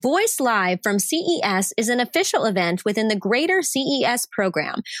Voice Live from CES is an official event within the greater CES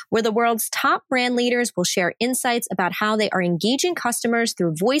program, where the world's top brand leaders will share insights about how they are engaging customers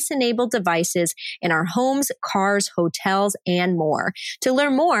through voice-enabled devices in our homes, cars, hotels, and more. To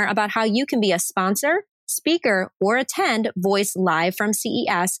learn more about how you can be a sponsor, speaker, or attend Voice Live from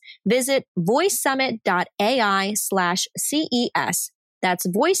CES, visit voicesummit.ai/CES. That's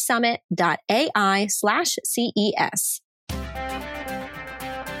voicesummit.ai/CES.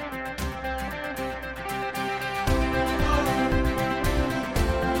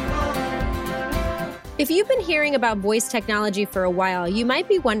 If you've been hearing about voice technology for a while, you might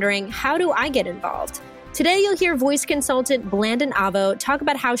be wondering, how do I get involved? Today, you'll hear voice consultant Blandon Avo talk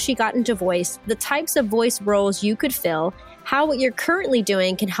about how she got into voice, the types of voice roles you could fill, how what you're currently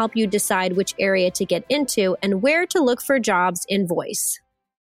doing can help you decide which area to get into, and where to look for jobs in voice.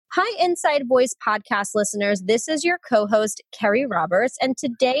 Hi, Inside Voice podcast listeners. This is your co-host, Kerry Roberts, and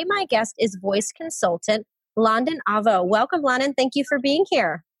today my guest is voice consultant Blandon Avo. Welcome, Blandon. Thank you for being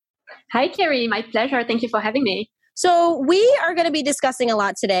here. Hi, Kerry. My pleasure. Thank you for having me. So we are going to be discussing a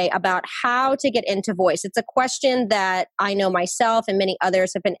lot today about how to get into voice. It's a question that I know myself and many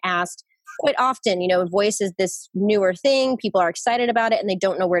others have been asked quite often. You know, voice is this newer thing. People are excited about it and they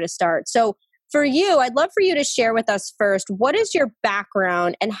don't know where to start. So for you, I'd love for you to share with us first, what is your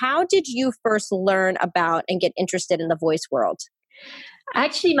background and how did you first learn about and get interested in the voice world?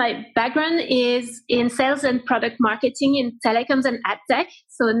 Actually, my background is in sales and product marketing in telecoms and ad tech,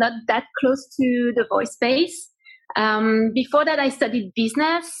 so not that close to the voice space. Before that, I studied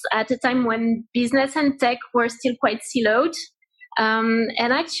business at a time when business and tech were still quite siloed.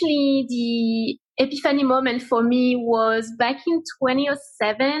 And actually, the epiphany moment for me was back in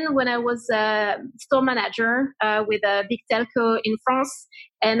 2007 when I was a store manager with a big telco in France,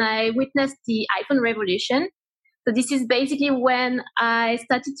 and I witnessed the iPhone revolution. So this is basically when I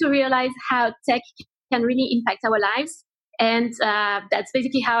started to realize how tech can really impact our lives. And that's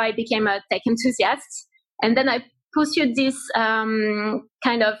basically how I became a tech enthusiast. And then I pursued this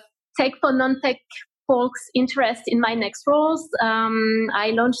kind of tech for non-tech folks interest in my next roles.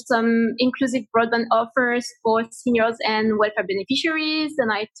 I launched some inclusive broadband offers for seniors and welfare beneficiaries.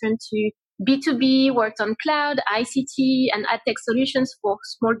 And I turned to B2B, worked on cloud, ICT, and ad tech solutions for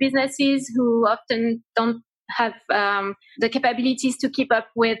small businesses who often don't have the capabilities to keep up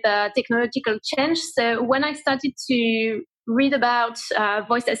with technological change. So when I started to read about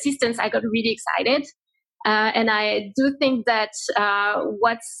voice assistants, I got really excited. And I do think that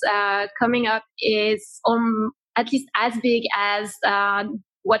what's coming up is at least as big as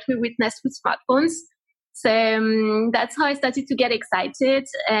what we witnessed with smartphones. So that's how I started to get excited.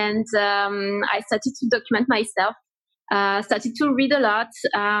 And I started to document myself, started to read a lot,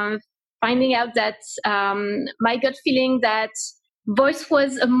 finding out that my gut feeling that voice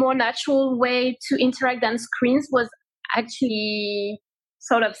was a more natural way to interact than screens was actually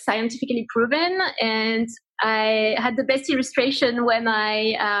sort of scientifically proven. And I had the best illustration when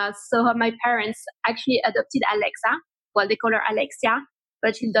I saw how my parents actually adopted Alexa. Well, they call her Alexia,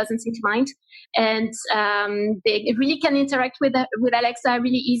 but she doesn't seem to mind. And they really can interact with Alexa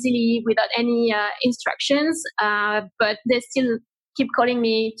really easily without any instructions, but they still keep calling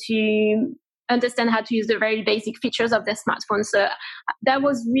me to understand how to use the very basic features of their smartphone. So that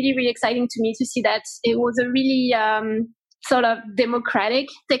was really, really exciting to me to see that it was a really sort of democratic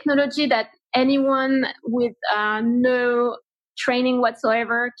technology that anyone with no training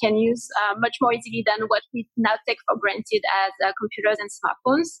whatsoever can use much more easily than what we now take for granted as computers and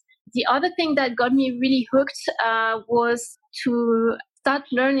smartphones. The other thing that got me really hooked was to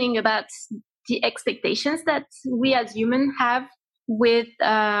start learning about the expectations that we as humans have with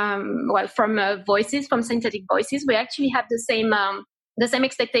from voices, from synthetic voices. We actually have the same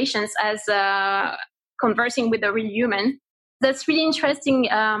expectations as conversing with a real human. That's really interesting,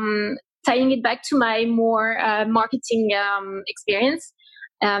 tying it back to my more marketing experience.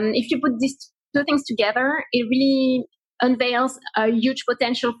 If you put these two things together, it really unveils a huge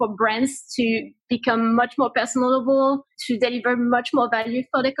potential for brands to become much more personable, to deliver much more value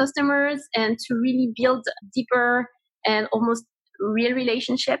for the customers, and to really build deeper and almost real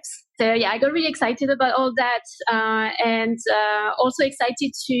relationships. So yeah, I got really excited about all that, and also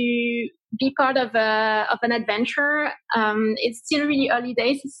excited to be part of an adventure. It's still really early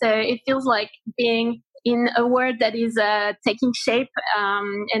days, so it feels like being in a world that is taking shape,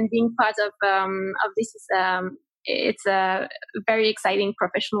 and being part of this is it's a very exciting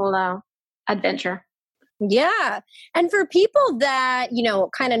professional adventure. Yeah. And for people that,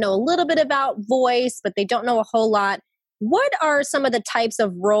 kind of know a little bit about voice, but they don't know a whole lot, what are some of the types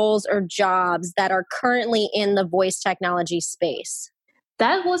of roles or jobs that are currently in the voice technology space?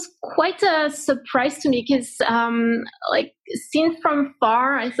 That was quite a surprise to me because, seen from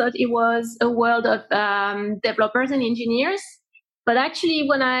far, I thought it was a world of developers and engineers. But actually,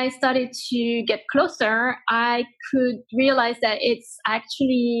 when I started to get closer, I could realize that it's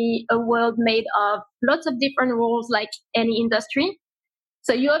actually a world made of lots of different roles, like any industry.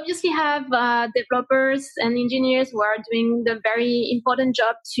 So you obviously have developers and engineers who are doing the very important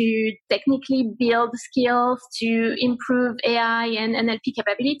job to technically build skills to improve AI and NLP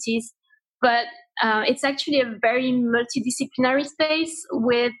capabilities. But it's actually a very multidisciplinary space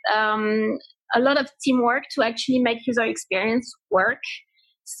with a lot of teamwork to actually make user experience work.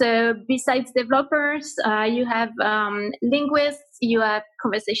 So besides developers, you have linguists, you have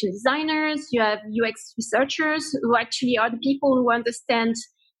conversation designers, you have UX researchers who actually are the people who understand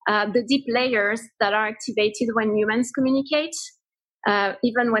the deep layers that are activated when humans communicate,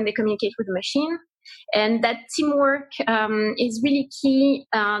 even when they communicate with a machine. And that teamwork is really key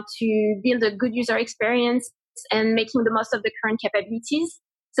to build a good user experience and making the most of the current capabilities.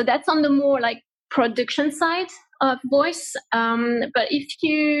 So that's on the more like production side of voice. But if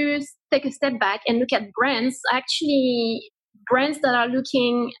you take a step back and look at brands, actually brands that are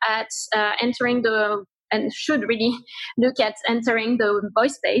looking at entering and should really look at entering the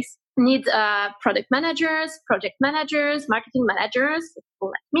voice space need product managers, project managers, marketing managers,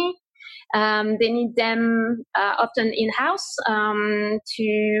 people like me. They need them often in-house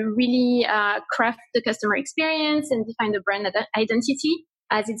to really craft the customer experience and define the brand identity,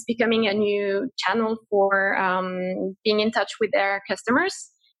 as it's becoming a new channel for being in touch with their customers.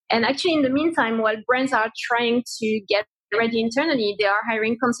 And actually, in the meantime, while brands are trying to get ready internally, they are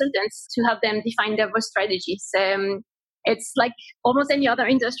hiring consultants to help them define their voice strategy. So it's like almost any other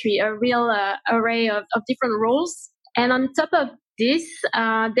industry, a real array of different roles. And on top of this,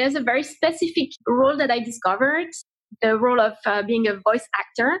 there's a very specific role that I discovered, the role of being a voice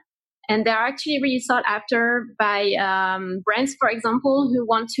actor. And they're actually really sought after by brands, for example, who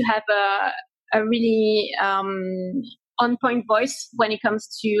want to have a really on-point voice when it comes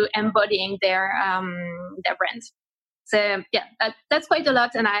to embodying their brand. So yeah, that's quite a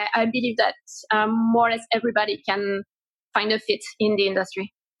lot. And I believe that more or less everybody can find a fit in the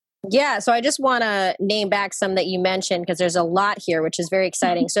industry. Yeah, so I just want to name back some that you mentioned because there's a lot here, which is very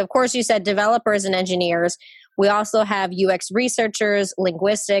exciting. So, of course, you said developers and engineers. We also have UX researchers,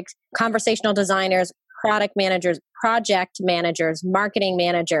 linguistics, conversational designers, product managers, project managers, marketing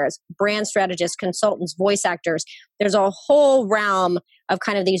managers, brand strategists, consultants, voice actors. There's a whole realm of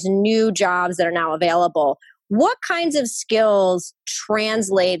kind of these new jobs that are now available. What kinds of skills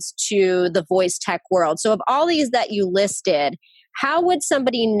translates to the voice tech world? So, of all these that you listed, how would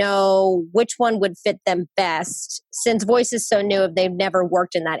somebody know which one would fit them best since voice is so new if they've never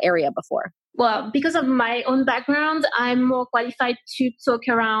worked in that area before? Well, because of my own background, I'm more qualified to talk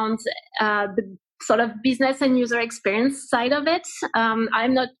around the sort of business and user experience side of it.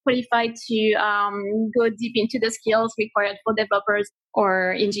 I'm not qualified to go deep into the skills required for developers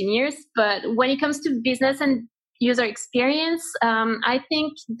or engineers. But when it comes to business and user experience, I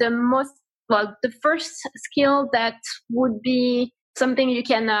think the first skill that would be something you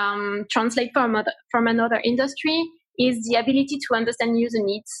can translate from another industry is the ability to understand user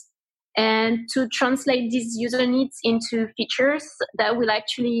needs and to translate these user needs into features that will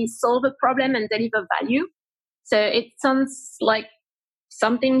actually solve a problem and deliver value. So it sounds like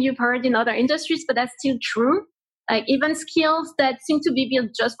something you've heard in other industries, but that's still true. Like even skills that seem to be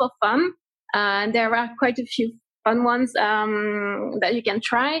built just for fun, and there are quite a few fun ones that you can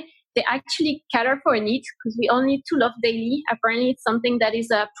try. They actually cater for a need because we all need to love daily. Apparently, it's something that is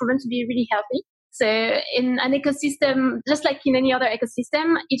proven to be really healthy. So in an ecosystem, just like in any other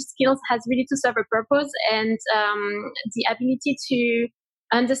ecosystem, each skill has really to serve a purpose, and the ability to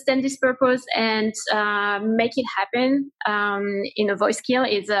understand this purpose and make it happen in a voice skill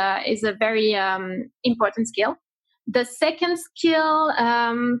is a very important skill. The second skill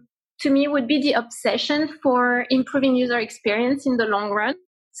to me would be the obsession for improving user experience in the long run.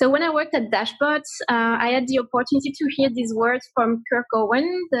 So when I worked at Dashbot, I had the opportunity to hear these words from Kirk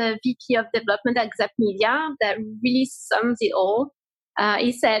Owen, the VP of development at Zap Media, that really sums it all.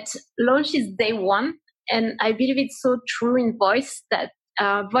 He said, launch is day one. And I believe it's so true in voice that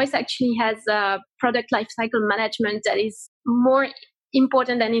voice actually has a product lifecycle management that is more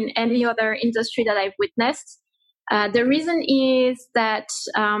important than in any other industry that I've witnessed. The reason is that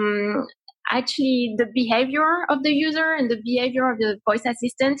actually the behavior of the user and the behavior of the voice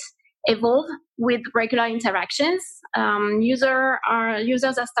assistant evolve with regular interactions. Users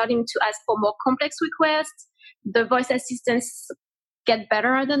are starting to ask for more complex requests. The voice assistants get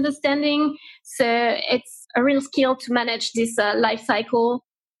better at understanding. So it's a real skill to manage this life cycle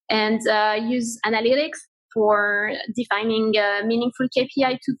and use analytics for defining meaningful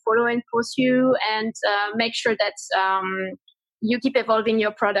KPI to follow and pursue, and make sure that you keep evolving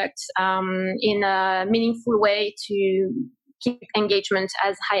your product in a meaningful way to keep engagement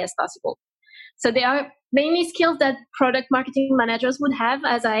as high as possible. So there are mainly skills that product marketing managers would have,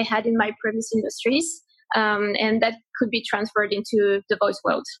 as I had in my previous industries, and that could be transferred into the voice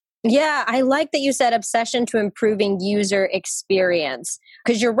world. Yeah, I like that you said obsession to improving user experience,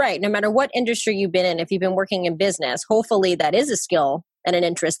 because you're right. No matter what industry you've been in, if you've been working in business, hopefully that is a skill and an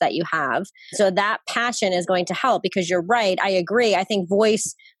interest that you have. So that passion is going to help, because you're right. I agree. I think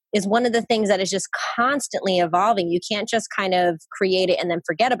voice is one of the things that is just constantly evolving. You can't just kind of create it and then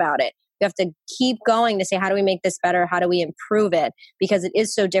forget about it. You have to keep going to say, how do we make this better? How do we improve it? Because it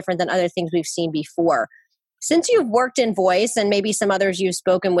is so different than other things we've seen before. Since you've worked in voice and maybe some others you've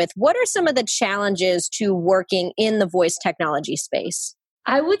spoken with, what are some of the challenges to working in the voice technology space?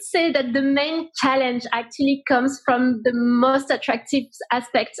 I would say that the main challenge actually comes from the most attractive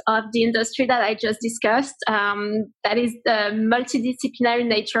aspect of the industry that I just discussed. That is the multidisciplinary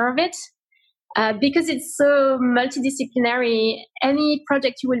nature of it. Because it's so multidisciplinary, any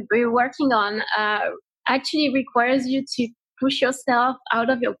project you will be working on actually requires you to push yourself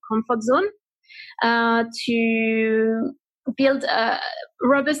out of your comfort zone. To build a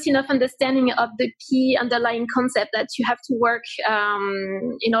robust enough understanding of the key underlying concept that you have to work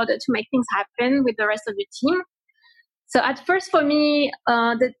in order to make things happen with the rest of your team. So at first for me,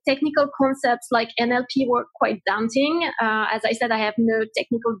 the technical concepts like NLP were quite daunting. As I said, I have no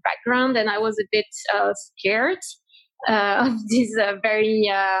technical background and I was a bit scared of these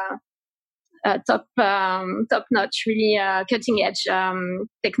very top-notch, really cutting-edge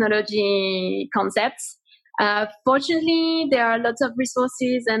technology concepts. Fortunately, there are lots of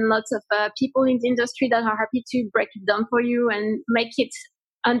resources and lots of people in the industry that are happy to break it down for you and make it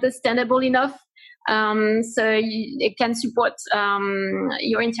understandable enough so it can support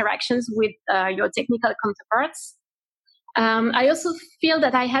your interactions with your technical counterparts. I also feel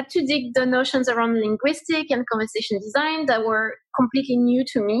that I had to dig the notions around linguistic and conversation design that were completely new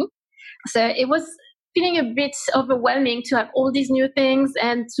to me. So it was feeling a bit overwhelming to have all these new things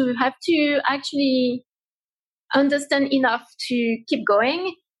and to have to actually understand enough to keep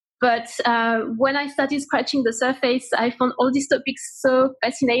going. But when I started scratching the surface, I found all these topics so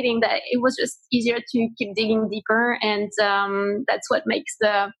fascinating that it was just easier to keep digging deeper. And that's what makes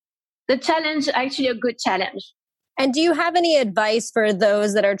the challenge actually a good challenge. And do you have any advice for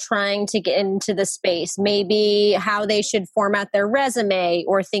those that are trying to get into the space? Maybe how they should format their resume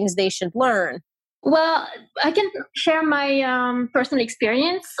or things they should learn? Well, I can share my personal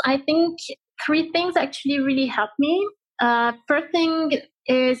experience. I think 3 things actually really helped me. First thing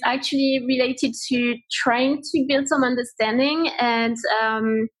is actually related to trying to build some understanding. And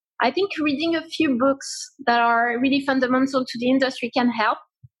I think reading a few books that are really fundamental to the industry can help.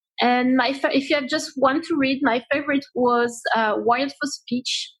 And if you have just one to read, my favorite was Wired for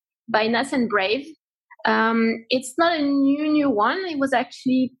Speech by Nathan Brave. It's not a new one. It was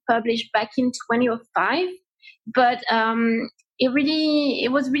actually published back in 2005, but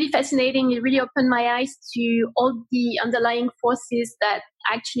it was really fascinating. It really opened my eyes to all the underlying forces that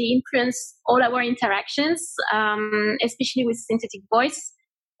actually influence all our interactions, especially with synthetic voice.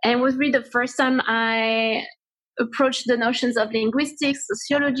 And it was really the first time I approached the notions of linguistics,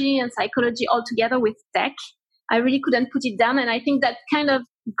 sociology, and psychology all together with tech. I really couldn't put it down. And I think that kind of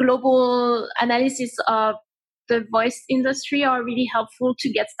global analysis of the voice industry are really helpful to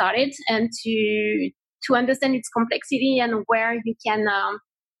get started and to understand its complexity and where you can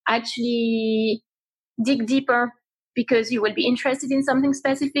actually dig deeper because you will be interested in something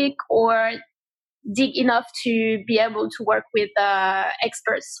specific, or dig enough to be able to work with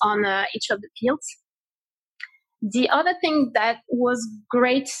experts on each of the fields. The other thing that was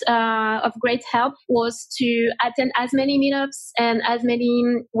of great help was to attend as many meetups and as many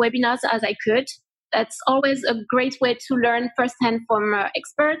webinars as I could. That's always a great way to learn firsthand from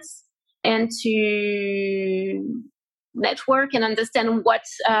experts and to network and understand what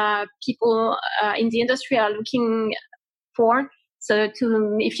people in the industry are looking for. So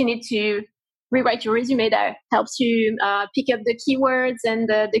if you need to rewrite your resume, that helps you pick up the keywords and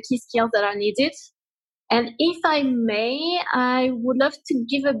the key skills that are needed. And if I may, I would love to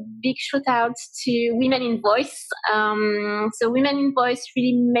give a big shout out to Women in Voice. So Women in Voice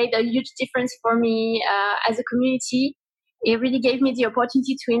really made a huge difference for me as a community. It really gave me the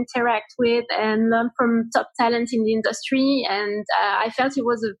opportunity to interact with and learn from top talent in the industry. And I felt it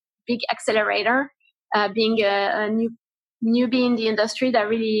was a big accelerator, being a newbie in the industry, that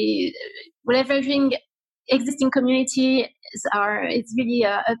really leveraging existing communities it's really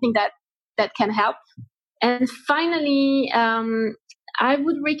a thing that can help. And finally, I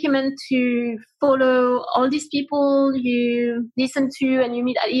would recommend to follow all these people you listen to and you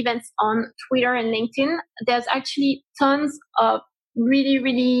meet at events on Twitter and LinkedIn. There's actually tons of really,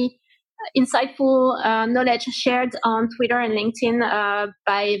 really insightful knowledge shared on Twitter and LinkedIn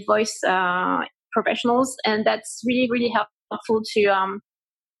by voice professionals, and that's really, really helpful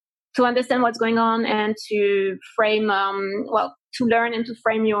to understand what's going on and to frame, to learn and to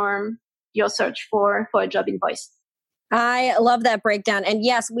frame your search for a job in voice. I love that breakdown. And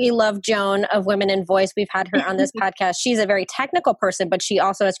yes, we love Joan of Women in Voice. We've had her on this podcast. She's a very technical person, but she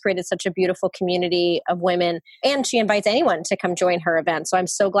also has created such a beautiful community of women, and she invites anyone to come join her event. So I'm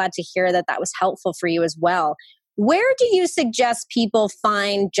so glad to hear that was helpful for you as well. Where do you suggest people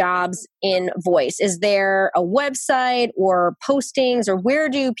find jobs in voice? Is there a website or postings, or where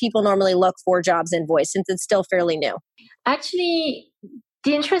do people normally look for jobs in voice since it's still fairly new? Actually,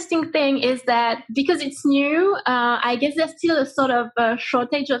 the interesting thing is that because it's new, I guess there's still a sort of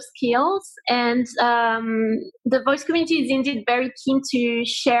shortage of skills, and the voice community is indeed very keen to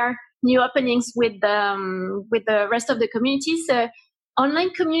share new openings with the rest of the community. So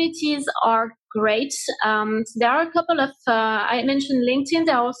online communities are great. There are a couple of, I mentioned LinkedIn,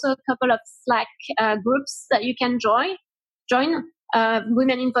 there are also a couple of Slack groups that you can join.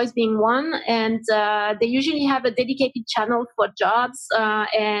 Women in Voice being one, and they usually have a dedicated channel for jobs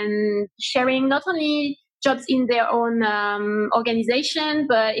and sharing not only jobs in their own organization,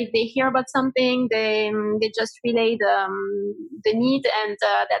 but if they hear about something, they just relay the need, and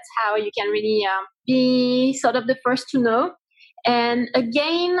that's how you can really be sort of the first to know. And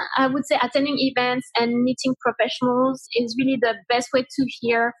again, I would say attending events and meeting professionals is really the best way to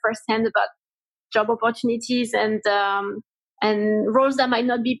hear firsthand about job opportunities and roles that might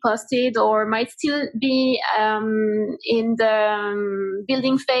not be posted or might still be in the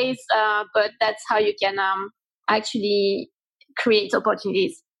building phase, but that's how you can actually create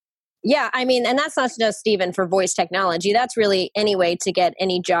opportunities. Yeah, I mean, and that's not just even for voice technology. That's really any way to get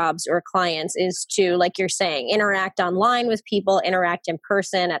any jobs or clients is to, like you're saying, interact online with people, interact in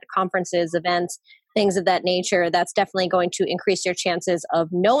person at conferences, events, things of that nature. That's definitely going to increase your chances of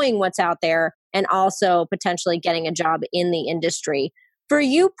knowing what's out there and also potentially getting a job in the industry. For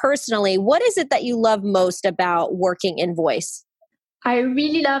you personally, what is it that you love most about working in voice? I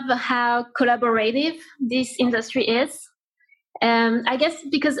really love how collaborative this industry is. I guess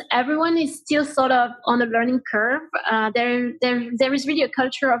because everyone is still sort of on a learning curve, there is really a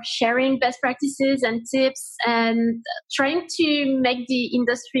culture of sharing best practices and tips and trying to make the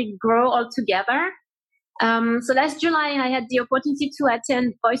industry grow all together. So last July, I had the opportunity to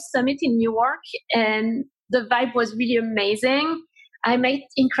attend Voice Summit in New York, and the vibe was really amazing. I met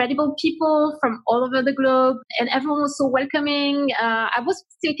incredible people from all over the globe, and everyone was so welcoming. I was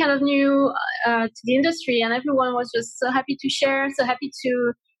still kind of new to the industry, and everyone was just so happy to share, so happy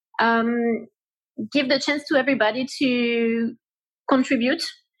to give the chance to everybody to contribute,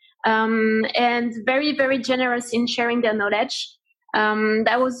 and very, very generous in sharing their knowledge.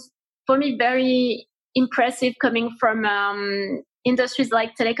 That was, for me, very impressive coming from industries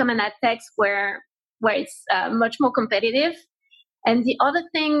like telecom and ad tech, where it's much more competitive. And the other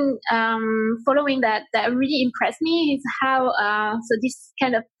thing following that really impressed me is how so this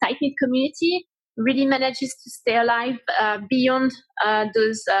kind of tight-knit community really manages to stay alive beyond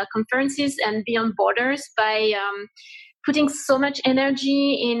those conferences and beyond borders by putting so much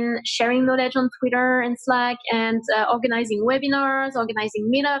energy in sharing knowledge on Twitter and Slack and organizing webinars,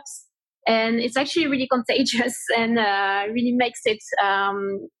 organizing meetups. And it's actually really contagious and really makes it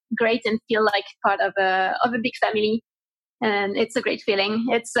great and feel like part of a big family. And it's a great feeling.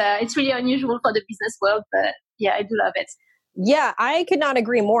 It's really unusual for the business world, but yeah, I do love it. Yeah, I could not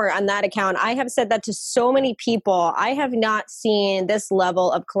agree more on that account. I have said that to so many people. I have not seen this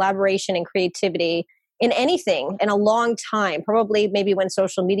level of collaboration and creativity in anything in a long time, probably maybe when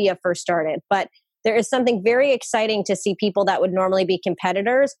social media first started. But there is something very exciting to see people that would normally be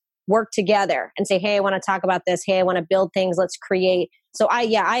competitors work together and say, hey, I want to talk about this. Hey, I want to build things. Let's create. So I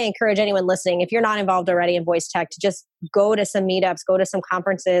encourage anyone listening, if you're not involved already in voice tech, to just go to some meetups, go to some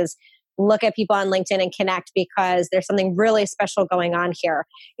conferences, look at people on LinkedIn and connect, because there's something really special going on here.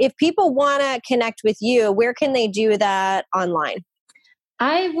 If people want to connect with you, where can they do that online?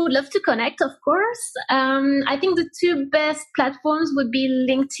 I would love to connect, of course. I think the two best platforms would be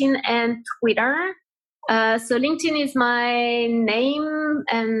LinkedIn and Twitter. So LinkedIn is my name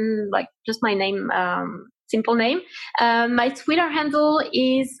and like just my name, simple name. My Twitter handle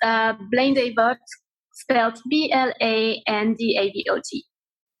is Blaine Davot, spelled BLANDAVOT.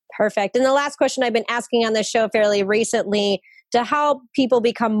 Perfect. And the last question I've been asking on this show fairly recently to help people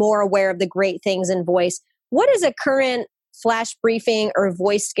become more aware of the great things in voice. What is a current flash briefing or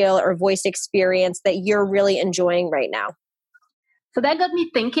voice skill or voice experience that you're really enjoying right now? So that got me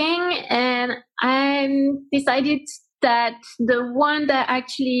thinking, and I decided that the one that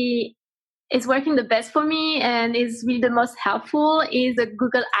actually is working the best for me and is really the most helpful is a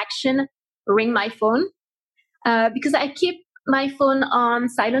Google Action Ring My Phone. Because I keep my phone on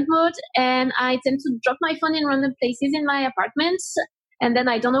silent mode and I tend to drop my phone in random places in my apartment, and then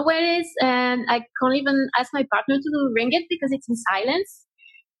I don't know where it is, and I can't even ask my partner to ring it because it's in silence.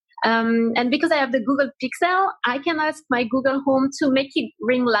 And because I have the Google Pixel, I can ask my Google Home to make it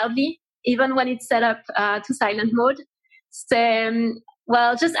ring loudly, even when it's set up to silent mode. So,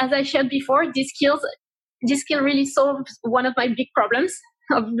 well, just as I shared before, this skill really solves one of my big problems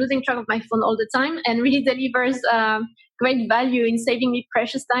of losing track of my phone all the time, and really delivers great value in saving me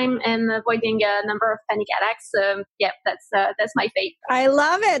precious time and avoiding a number of panic attacks. That's my fave. I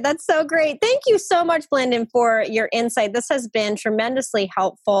love it. That's so great. Thank you so much, Blandon, for your insight. This has been tremendously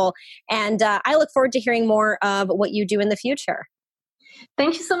helpful, and I look forward to hearing more of what you do in the future.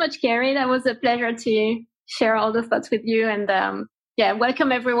 Thank you so much, Carrie. That was a pleasure to share all the thoughts with you, and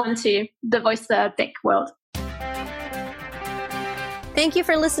welcome everyone to the Voice Tech world. Thank you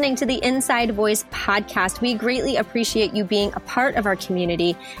for listening to the Inside Voice podcast. We greatly appreciate you being a part of our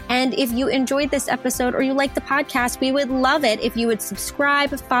community. And if you enjoyed this episode or you like the podcast, we would love it if you would subscribe,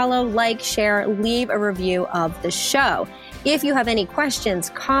 follow, like, share, leave a review of the show. If you have any questions,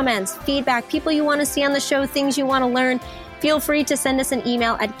 comments, feedback, people you want to see on the show, things you want to learn, feel free to send us an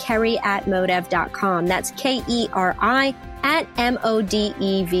email at kerri@modev.com. That's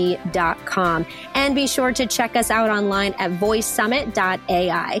KERI@MODEV.com. And be sure to check us out online at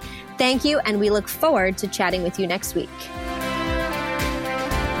voicesummit.ai. Thank you, and we look forward to chatting with you next week.